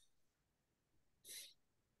symbol.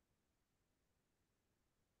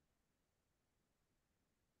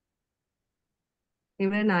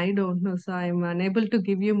 Even I don't know, so I'm unable to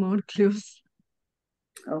give you more clues.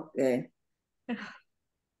 Okay.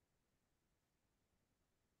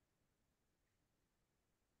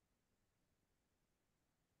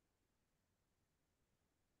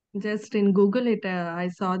 Just in Google it, I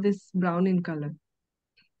saw this brown in color.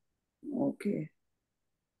 Okay.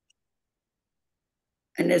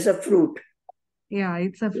 And it's a fruit. Yeah,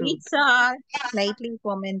 it's a fruit. Beets are slightly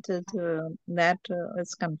fermented. That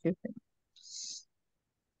is confusing.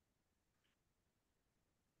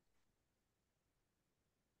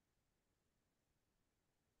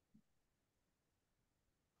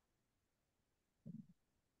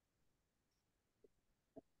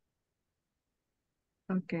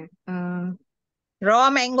 Okay. Raw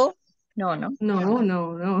mango? No.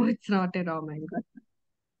 No, it's not a raw mango.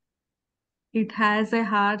 It has a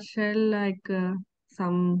hard shell like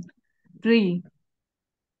some tree.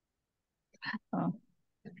 Oh.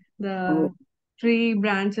 The tree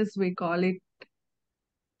branches we call it.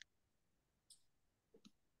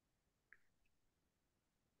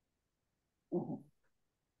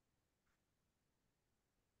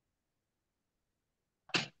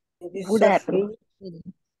 Wood apple.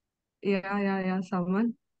 Yeah,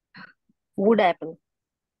 someone. Wood apple.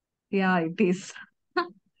 Yeah, it is.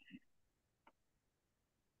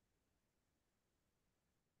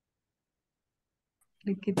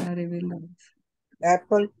 Nikita revealed us.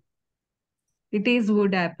 Apple. It is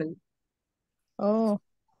wood apple. Oh,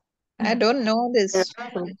 I don't know this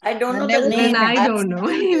fruit. I don't know Never the Even name. seen it. I don't know.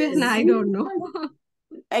 Even I This. don't know.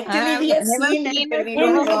 Actually, I've we have never seen it, seen but it. we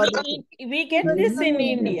Never don't know seen the. it. We get this in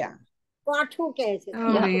India. Oh,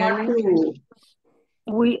 Yeah. really?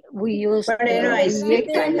 We used But you know, ice we cream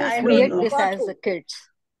ate kind, I we don't ate know. this as a kids.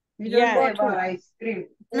 We don't Yeah. know about ice cream.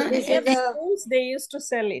 No, In schools, they used to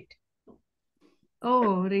sell it.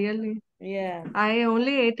 Oh, really? Yeah. I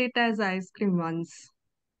only ate it as ice cream once.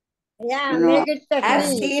 no, I've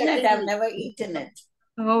seen it. I've never eaten it.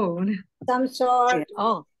 Oh, Yeah.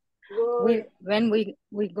 Oh, when we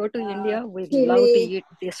go to India, we love to eat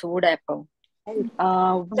this wood apple.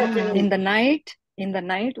 In the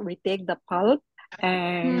night we take the pulp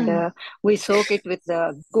and we soak it with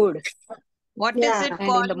the good, What is it and in the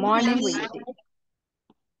called in morning we Hindi? eat it.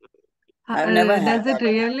 I've never had does it that.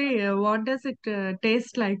 really? What does it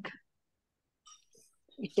taste like?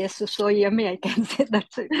 It tastes so yummy, I can say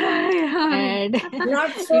that's it. Yeah. And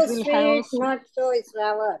Not so it will have sweet, not so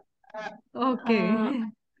sour. Okay.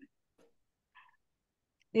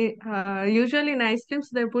 Usually in ice creams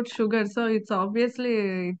they put sugar, so it's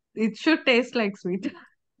obviously it should taste like sweet.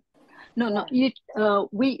 no. We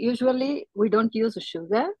don't use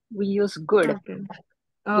sugar. We use good, Okay.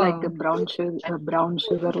 like a Oh, brown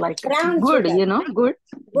sugar, like Brown good. sugar. Good.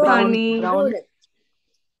 Good. honey. Good.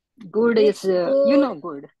 Good With is good,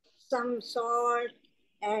 good. some salt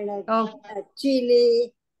and Oh, a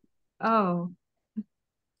chili, oh,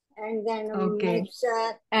 and then okay.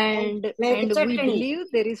 mixer and And make we chutney.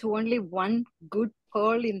 believe there is only one good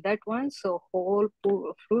pearl in that one, so whole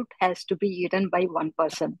fruit has to be eaten by one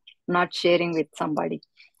person, not sharing with somebody.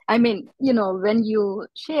 I mean, when you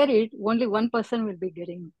share it, only one person will be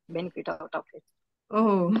getting benefit out of it.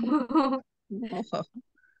 Oh,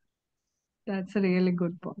 that's a really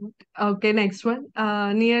good point. Okay, next one.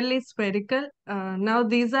 Nearly spherical. Now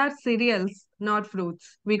these are cereals, not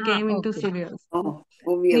fruits. We came into Okay. cereals. Oh,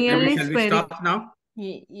 we have Nearly Shall we spherical. stop now?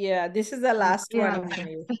 Yeah, this is the last Yeah. one for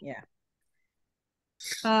you. Yeah.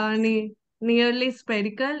 Nearly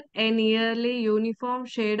spherical, a nearly uniform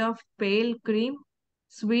shade of pale cream,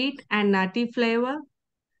 sweet and nutty flavor,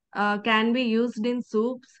 can be used in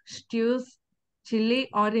soups, stews, chili,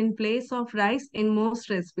 or in place of rice in most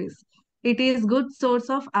recipes. It is good source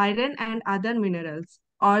of iron and other minerals.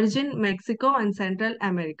 Origin Mexico and Central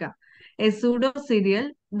America. A pseudo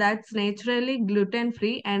cereal that's naturally gluten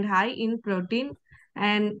free and high in protein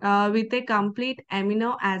and with a complete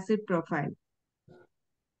amino acid profile.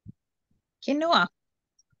 Quinoa.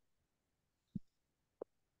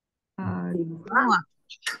 Quinoa.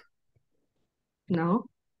 No.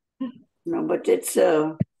 No, but it's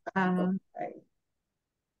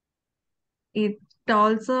It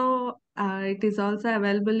it is also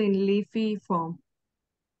available in leafy form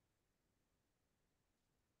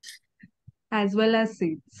as well as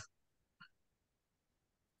seeds.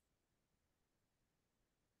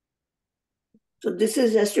 so this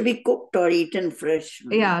has to be cooked or eaten fresh.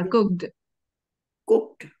 Yeah, cooked.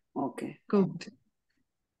 Cooked. Okay. Cooked.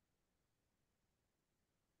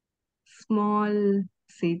 Small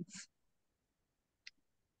seeds.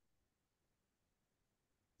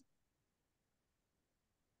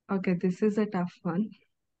 Okay, this is a tough one.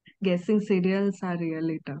 Guessing cereals are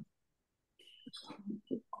really tough.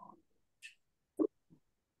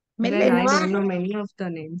 Even I Millet. don't know many of the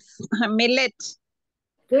names. Millet.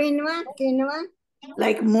 Quinoa.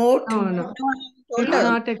 Like moat? No. It's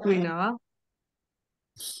not a quinoa.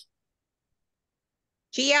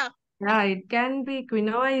 Chia. Yeah, it can be.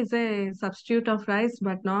 Quinoa is a substitute of rice,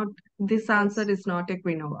 but not. This answer is not a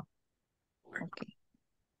quinoa. Okay.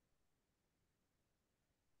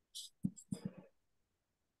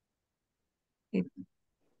 It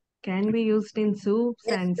can be used in soups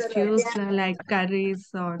and stews like curries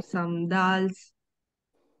or some dals.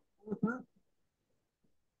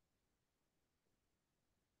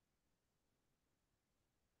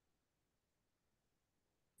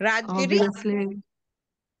 Rajgiri. Obviously,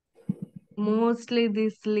 Mostly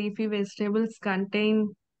these leafy vegetables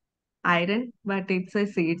contain iron, but it's a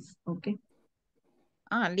seeds. Okay.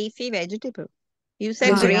 Leafy vegetable. You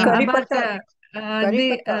said Is it grain. Yeah, curry but patta?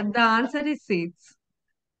 Curry patta. the answer is seeds.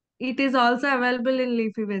 It is also available in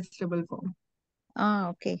leafy vegetable form.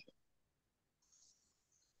 Okay.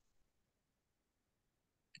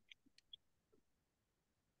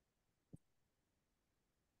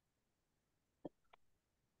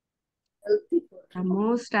 The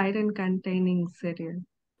most iron containing cereal.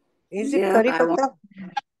 Is it Yeah, curry I want.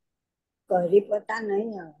 patta? करी पता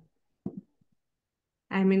नहीं है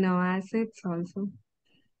Amino acids also.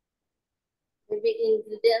 maybe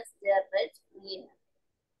ingredients they are right yeah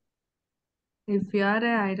If you are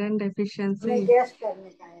a iron हमें deficiency, guess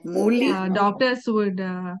करने का है Mooli. doctors would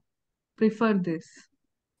prefer this.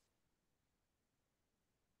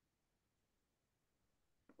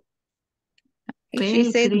 She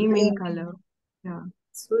Pale said cream in grain. color. Yeah.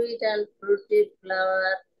 sweet and fruity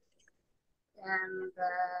flour and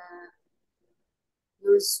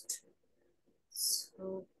used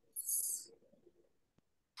soups,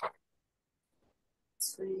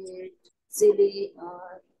 sweet chili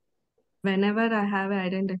or Whenever I have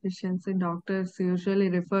iron deficiency, doctors usually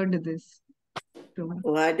referred this to me.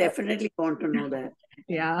 Oh, I definitely want to know that.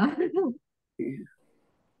 Yeah. Yeah.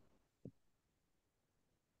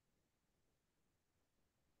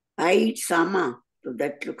 I eat sama, so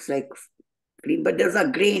that looks like green, but those are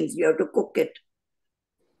grains. You have to cook it.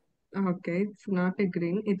 Okay, it's not a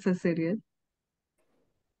grain, it's a cereal.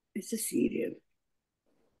 It's a cereal.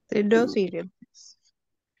 Pseudo cereal.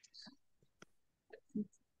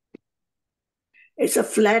 It's a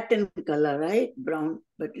flat in color, right? Brown,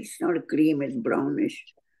 but it's not a cream, it's brownish.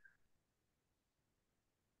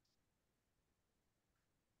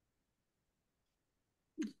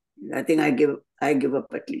 I think I give up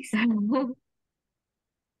at least.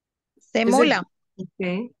 Semola.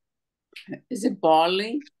 Okay. Is it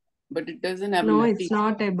barley? But it doesn't have No, enough it's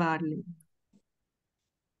not a barley.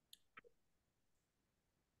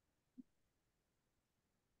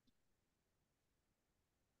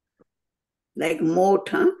 Like moat,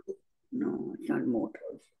 huh? No, it's not moat.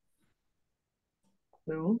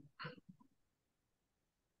 No.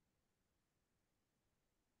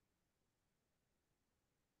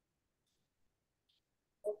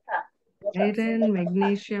 Iron,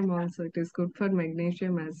 magnesium also. It is good for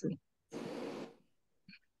magnesium as well.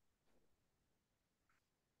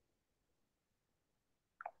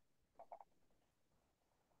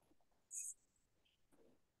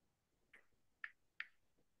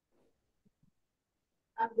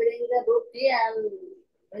 I'm bringing the roti and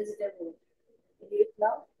vegetable. Eat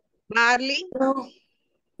now? Barley. No.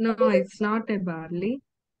 No, it's not a barley.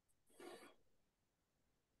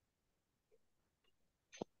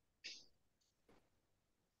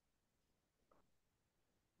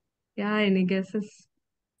 Yeah, any guesses?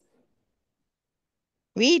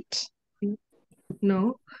 Wheat.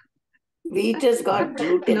 No. Wheat has got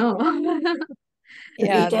gluten. No.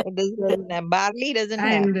 Yeah, Wheat has barley doesn't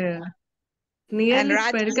have. And And nearly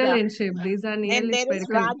spherical Rajgira. in shape. These are Then nearly there is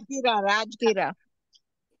spherical. Rajgira.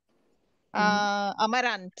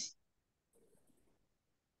 Amaranth.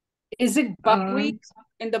 Is it buckwheat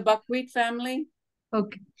in the buckwheat family?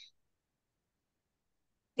 Okay.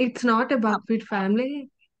 It's not a buckwheat family.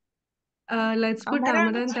 Let's put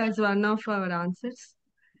amaranth as one of our answers.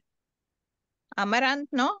 Amaranth,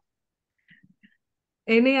 no?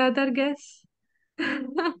 Any other guess?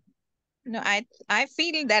 No, I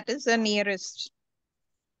feel that is the nearest.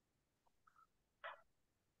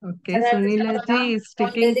 Okay, Sunila ji is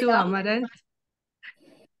sticking to amaranth.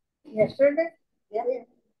 Yesterday? Yeah.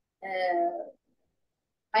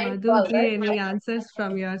 Madhu ji, any answers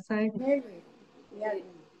from your side? Maybe. Yeah.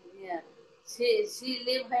 Yeah. She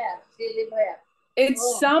live here. She live here.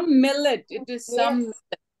 It's some millet. It is some. Yes.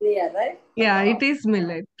 Yeah, right? Yeah, it is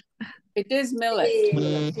millet. It is millet.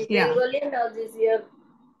 She Yeah. Bengali now this year.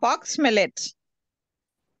 Fox millet.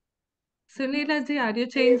 Sunila ji, are you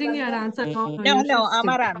changing your answer? No, No, you should stick.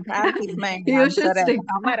 Amaranth. I'll keep my You answer should as stick.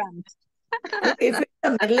 Amaranth. If it's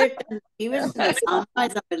a millet, even the sama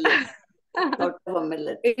is a millet. Sort of a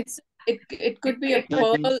millet. It could be a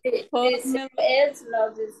pearl millet. Else now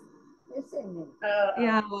this.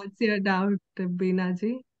 Yeah, what's your doubt, Beena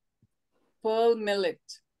ji? Pearl millet.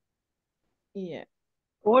 Yeah.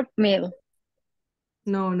 Oatmeal.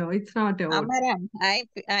 No, it's not a oat. Amaranth.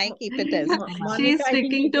 I keep it as Amaranth. She's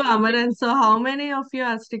sticking to amaranth. So how many of you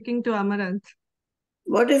are sticking to amaranth?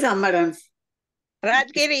 What is amaranth?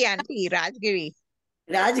 Rajgiri, auntie. Rajgiri.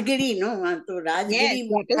 Rajgiri, no? So Yes, Rajgiri.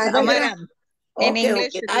 that is Amaranth. In Okay,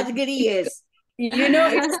 English, okay. it is. Rajgiri, yes. You know,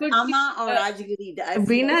 it It's could be, Ama or Rajgiri. I feel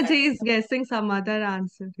Veena like ji is guessing some other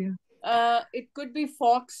answer here. it could be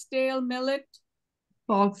foxtail millet.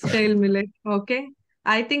 Foxtail millet. Okay.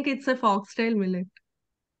 I think it's a foxtail millet.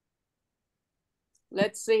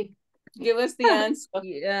 Let's see. Give us the answer.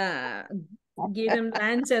 Yeah. Give them the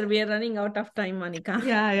answer. We are running out of time, Monica.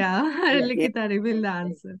 Yeah. Yeah. Likita, reveal the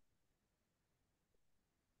answer.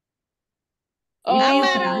 It is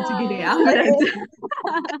Rajgiri. Oh,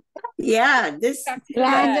 Amrut. Yeah, this that.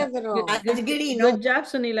 Rajgiri, no. Good job,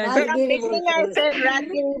 Sunila. From beginning I said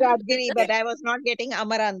Rajgiri, Rajgiri, but I was not getting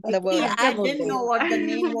Amaranth, the word. Yeah, I didn't know what the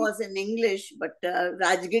name was in English, but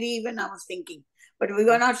Rajgiri even I was thinking, but we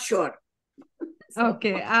were not sure.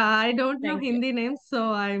 Okay. I don't know Thank you. Hindi names,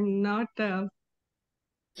 so I'm not that.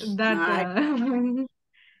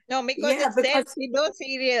 No, because Yeah, it says because pseudo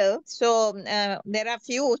cereal, so there are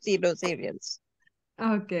few pseudo cereals.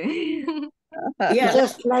 Okay. yeah,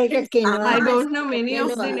 Just like a since quinoa. I Ama is don't know many of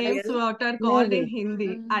the names cereal, what are called in Maybe.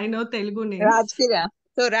 Hindi. I know Telugu names. Rajgira.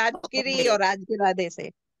 So Rajgiri or Rajgira, they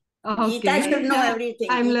say. Geeta should Okay. know everything.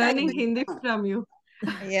 I'm Geeta learning should Hindi know. from you.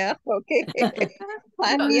 Yeah, okay.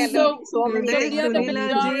 And we are So, learning so many Today things Vidya, the from Sunila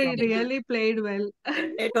you. ji majority, really played well.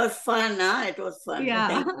 It was fun, huh? It was fun.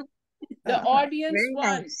 Yeah. Thank the audience Very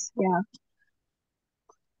won. nice. Yeah.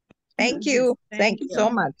 Thank you. Thank you so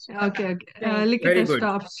much. Okay. Thank Likita, Very good.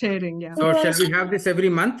 stop sharing. Yeah. So shall we have this every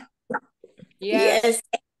month? Yes. Yes,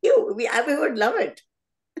 thank you. We would love it.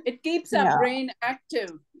 It keeps Yeah. our brain active.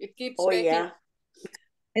 It keeps Oh, making yeah.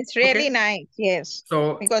 It's really Okay. nice, yes.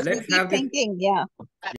 So Because we let's keep have this. thinking, yeah.